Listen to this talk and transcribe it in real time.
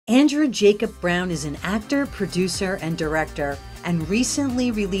Andrew Jacob Brown is an actor, producer, and director, and recently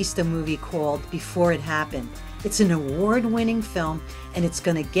released a movie called Before It Happened. It's an award-winning film, and it's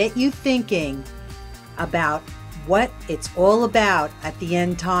going to get you thinking about what it's all about at the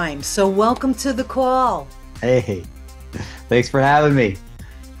end time. So welcome to The Call. Hey, thanks for having me.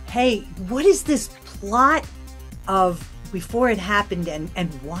 Hey, what is this plot of Before It Happened,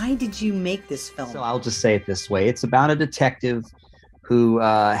 and why did you make this film? So I'll just say it this way. It's about a detective who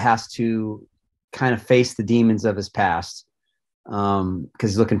has to kind of face the demons of his past because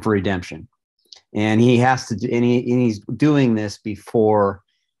he's looking for redemption. And he has to, and he's doing this before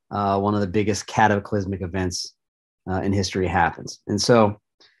one of the biggest cataclysmic events in history happens. And so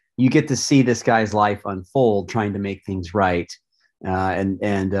you get to see this guy's life unfold, trying to make things right,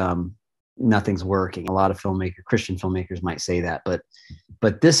 and nothing's working. A lot of Christian filmmakers might say that,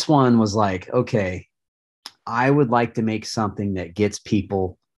 but this one was like, okay, I would like to make something that gets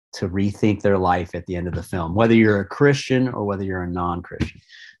people to rethink their life at the end of the film, whether you're a Christian or whether you're a non-Christian.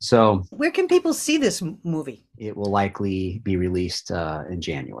 So where can people see this movie? It will likely be released in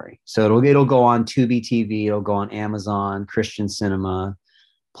January. So it'll go on Tubi TV, it'll go on Amazon, Christian Cinema,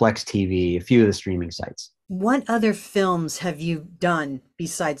 Plex TV, a few of the streaming sites. What other films have you done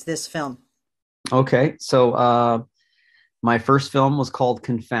besides this film? Okay, so my first film was called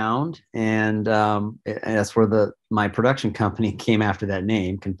Confound, and that's where my production company came after that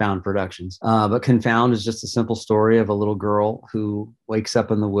name, Confound Productions. But Confound is just a simple story of a little girl who wakes up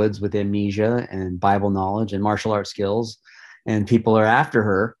in the woods with amnesia and Bible knowledge and martial arts skills, and people are after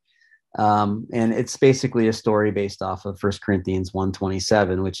her. And it's basically a story based off of 1 Corinthians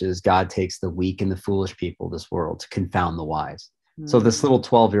 1:27, which is God takes the weak and the foolish people of this world to confound the wise. So this little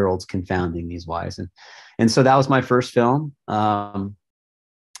 12-year-old's confounding these wise. And so that was my first film.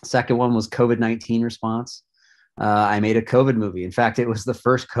 Second one was COVID-19 response. I made a COVID movie. In fact, it was the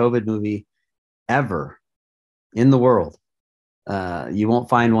first COVID movie ever in the world. You won't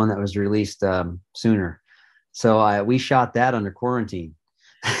find one that was released sooner. So we shot that under quarantine.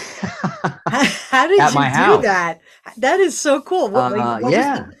 How did you do that? That is so cool. What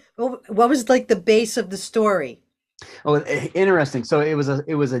was like the base of the story? Oh, interesting. So it was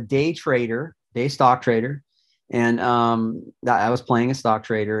a day stock trader. And I was playing a stock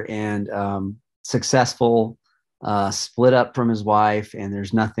trader and successful, split up from his wife, and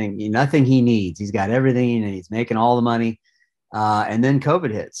there's nothing he needs. He's got everything he needs, making all the money. And then COVID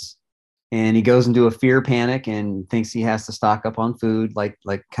hits and he goes into a fear panic and thinks he has to stock up on food, like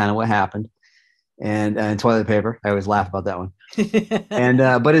kind of what happened. And toilet paper. I always laugh about that one.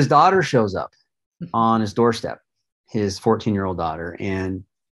 And but his daughter shows up on his doorstep, his 14-year-old daughter, and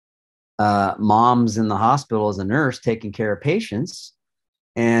mom's in the hospital as a nurse taking care of patients,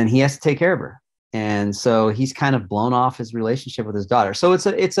 and he has to take care of her. And so he's kind of blown off his relationship with his daughter. So it's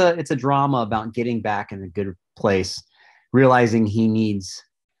a drama about getting back in a good place, realizing he needs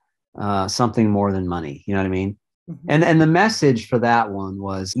something more than money. You know what I mean? Mm-hmm. And the message for that one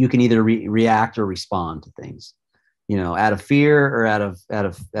was you can either react or respond to things, out of fear or out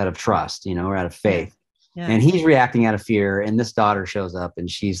of trust, or out of faith. Yeah. And he's reacting out of fear, and this daughter shows up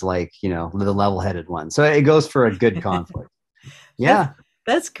and she's like, the level-headed one. So it goes for a good conflict. Yeah.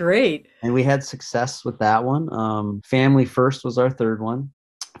 That's great. And we had success with that one. Family First was our third one.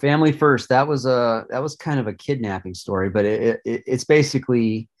 Family First, that was kind of a kidnapping story, but it's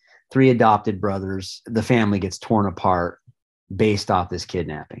basically 3 adopted brothers. The family gets torn apart based off this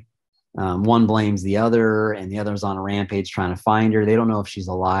kidnapping. One blames the other, and the other's on a rampage trying to find her. They don't know if she's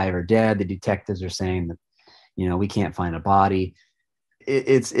alive or dead. The detectives are saying that, we can't find a body.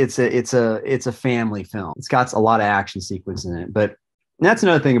 It's a family film. It's got a lot of action sequence in it, but that's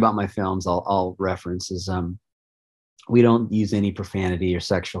another thing about my films I'll reference is we don't use any profanity or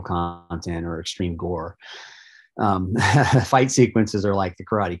sexual content or extreme gore. Fight sequences are like the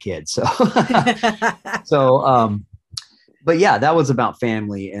Karate Kid. But yeah, that was about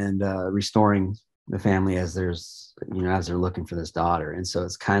family and restoring the family as they're looking for this daughter. And so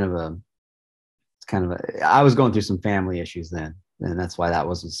it's kind of a I was going through some family issues then, and that's why that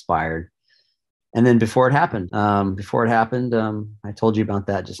was inspired. And then Before It Happened, I told you about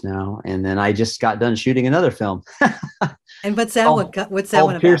that just now. And then I just got done shooting another film. And what's that one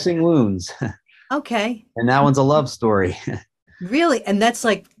about? Piercing Wounds. Okay. And that one's a love story. Really? And that's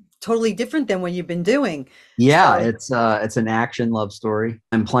like totally different than what you've been doing. Yeah, so it's an action love story.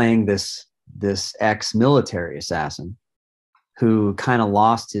 I'm playing this ex-military assassin who kind of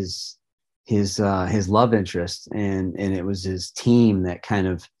lost his love interest, and it was his team that kind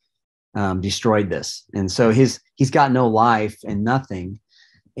of destroyed this. And so he's got no life and nothing,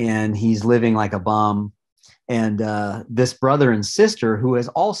 and he's living like a bum. And this brother and sister who has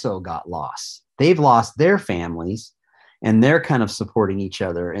also got lost. They've lost their families and they're kind of supporting each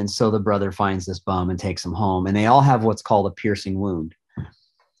other. And so the brother finds this bum and takes him home, and they all have what's called a piercing wound.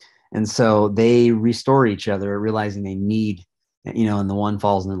 And so they restore each other, realizing they need, and the one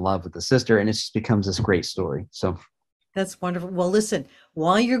falls in love with the sister, and it just becomes this great story. So That's wonderful. Well, listen,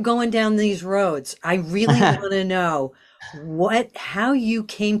 while you're going down these roads, I really want to know how you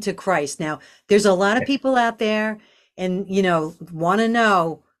came to Christ. Now, there's a lot of people out there and, want to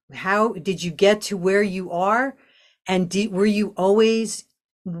know, how did you get to where you are? And were you always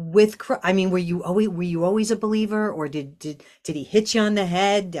with Christ? I mean, were you always a believer, or did he hit you on the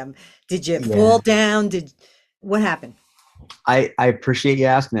head? Did you fall down? What happened? I appreciate you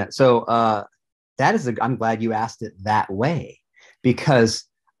asking that. So I'm glad you asked it that way, because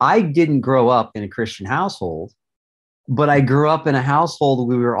I didn't grow up in a Christian household, but I grew up in a household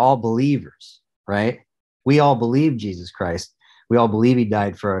where we were all believers, right? We all believe Jesus Christ. We all believe he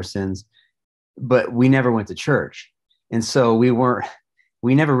died for our sins, but we never went to church. And so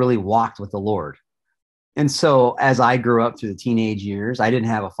we never really walked with the Lord. And so as I grew up through the teenage years, I didn't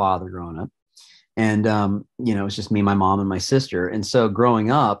have a father growing up. And, it was just me, my mom, and my sister. And so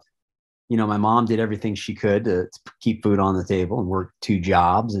growing up, my mom did everything she could to keep food on the table and work 2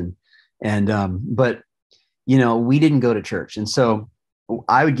 jobs. But we didn't go to church. And so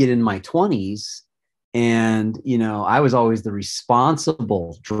I would get in my 20s and, I was always the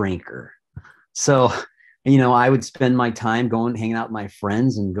responsible drinker. So, I would spend my time going, hanging out with my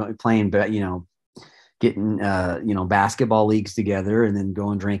friends and playing, getting, basketball leagues together, and then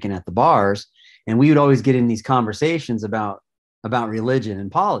going drinking at the bars. And we would always get in these conversations about religion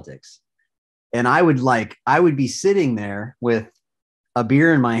and politics. And I would be sitting there with a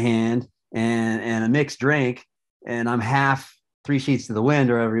beer in my hand and a mixed drink, and I'm half 3 sheets to the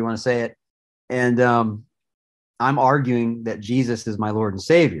wind, or however you want to say it. And I'm arguing that Jesus is my Lord and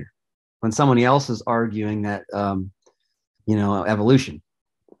Savior, when somebody else is arguing that, evolution.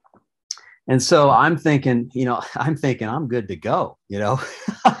 And so I'm thinking I'm good to go,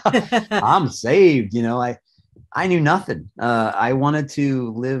 I'm saved. I knew nothing. I wanted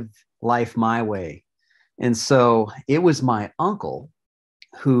to live life my way. And so it was my uncle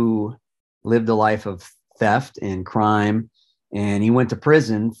who lived a life of theft and crime, and he went to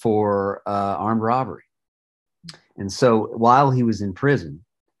prison for armed robbery. And so while he was in prison,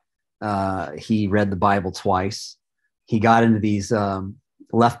 he read the Bible twice. He got into these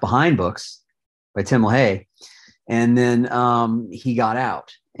Left Behind books by Tim LaHaye, and then he got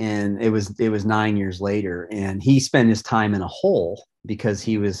out. And it was 9 years later, and he spent his time in a hole because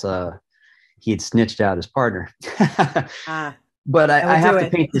he had snitched out his partner. But I have to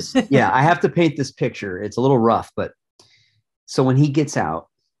paint this. Yeah, I have to paint this picture. It's a little rough, but so when he gets out,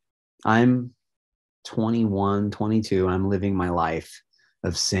 I'm 21, 22. I'm living my life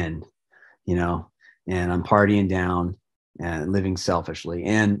of sin, and I'm partying down and living selfishly.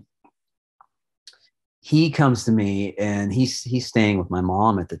 And he comes to me, and he's staying with my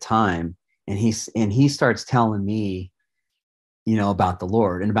mom at the time. And he starts telling me, about the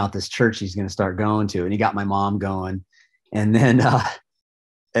Lord and about this church he's going to start going to. And he got my mom going. And then,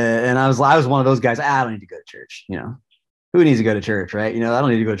 and I was one of those guys. I don't need to go to church. Who needs to go to church, right? I don't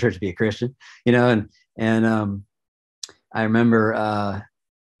need to go to church to be a Christian, and I remember,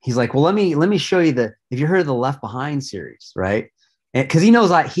 he's like, well, let me show you if you heard of the Left Behind series, right? Because he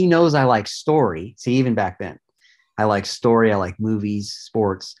knows I like story. See, even back then, I like story. I like movies,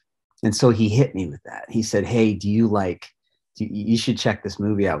 sports. And so he hit me with that. He said, hey, you should check this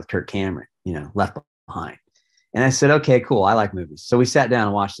movie out with Kirk Cameron, Left Behind. And I said, okay, cool. I like movies. So we sat down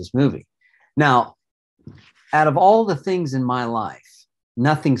and watched this movie. Now, out of all the things in my life,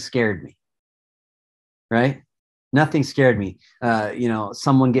 nothing scared me, right? Nothing scared me.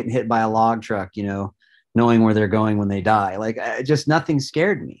 Someone getting hit by a log truck, knowing where they're going when they die. Just nothing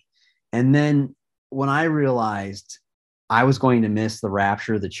scared me. And then when I realized I was going to miss the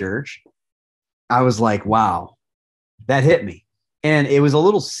rapture of the church, I was like, wow, that hit me. And it was a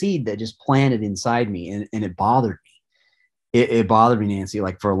little seed that just planted inside me, and it bothered me. It bothered me, Nancy,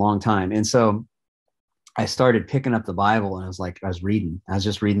 for a long time. And so I started picking up the Bible, and I was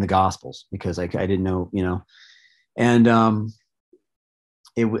just reading the Gospels because I didn't know, and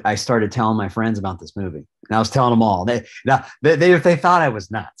I started telling my friends about this movie, and I was telling them all. They thought I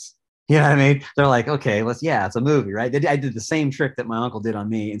was nuts. You know what I mean? They're like, okay, it's a movie, right? I did the same trick that my uncle did on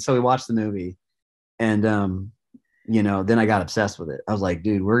me. And so we watched the movie, and, then I got obsessed with it. I was like,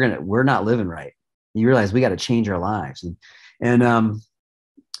 dude, we're not living right. You realize we got to change our lives. And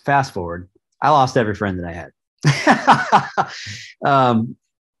fast forward, I lost every friend that I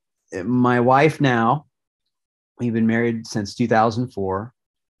had. My wife now, We've been married since 2004.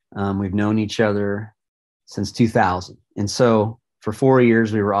 We've known each other since 2000. And so for 4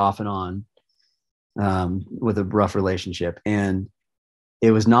 years, we were off and on with a rough relationship. And it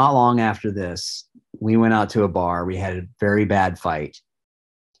was not long after this, we went out to a bar. We had a very bad fight.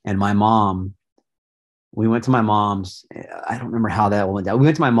 And we went to my mom's. I don't remember how that went down. We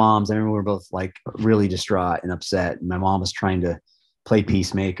went to my mom's. I remember we were both like really distraught and upset. And my mom was trying to play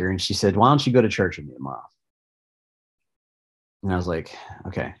peacemaker. And she said, "Why don't you go to church with me tomorrow?" And I was like,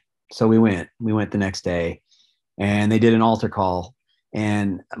 okay. So we went the next day, and they did an altar call.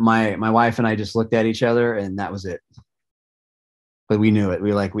 And my wife and I just looked at each other, and that was it. But we knew it. We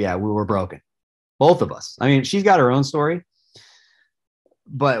were like, yeah, we were broken. Both of us. I mean, she's got her own story,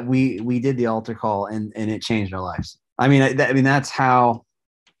 but we did the altar call, and it changed our lives. I mean, that's how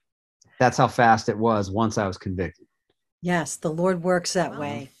fast it was once I was convicted. Yes, the Lord works that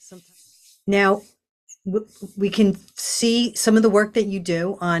way. Now, we can see some of the work that you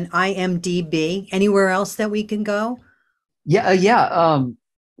do on IMDb. Anywhere else that we can go? Yeah.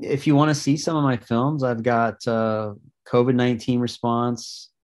 If you want to see some of my films, I've got COVID-19 Response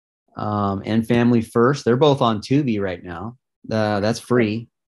and Family First. They're both on Tubi right now. That's free.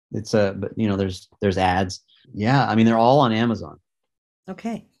 It's but there's ads. Yeah, I mean they're all on Amazon.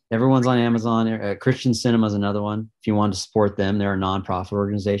 Okay. Everyone's on Amazon. Christian Cinema is another one. If you want to support them, they're a nonprofit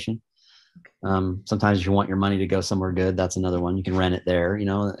organization. Sometimes if you want your money to go somewhere good, that's another one. You can rent it there,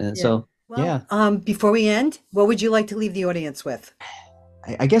 and yeah. So well, yeah. Before we end, what would you like to leave the audience with?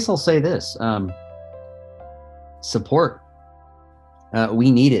 I guess I'll say this: support. We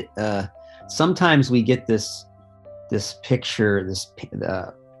need it. Sometimes we get this picture, this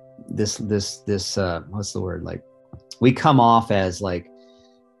what's the word? Like, we come off as like,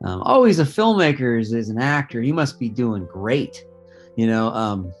 oh, he's a filmmaker, he's an actor, he must be doing great,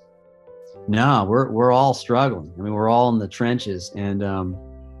 No, we're all struggling. I mean, we're all in the trenches, and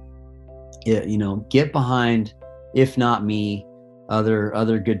get behind, if not me,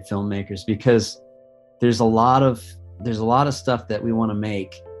 other good filmmakers, because there's a lot of stuff that we want to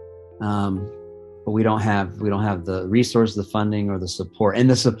make, but we don't have the resources, the funding, or the support. And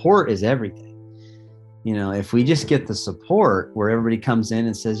the support is everything. If we just get the support where everybody comes in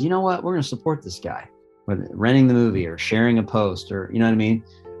and says, you know what, we're going to support this guy, whether renting the movie or sharing a post, or what I mean.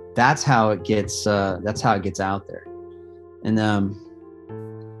 That's how it gets out there. And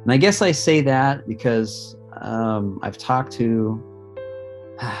I guess I say that because I've talked to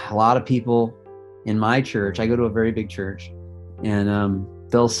a lot of people in my church. I go to a very big church, and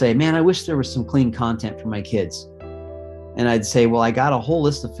they'll say, man, I wish there was some clean content for my kids. And I'd say, well, I got a whole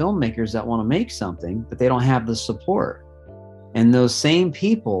list of filmmakers that want to make something, but they don't have the support. And those same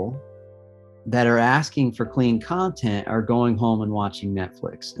people that are asking for clean content are going home and watching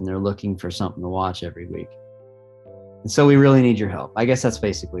Netflix, and they're looking for something to watch every week. And so we really need your help. I guess that's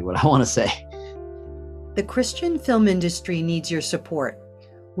basically what I want to say. The Christian film industry needs your support.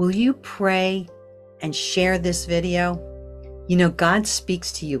 Will you pray and share this video? God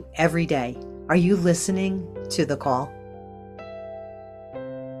speaks to you every day. Are you listening to the call?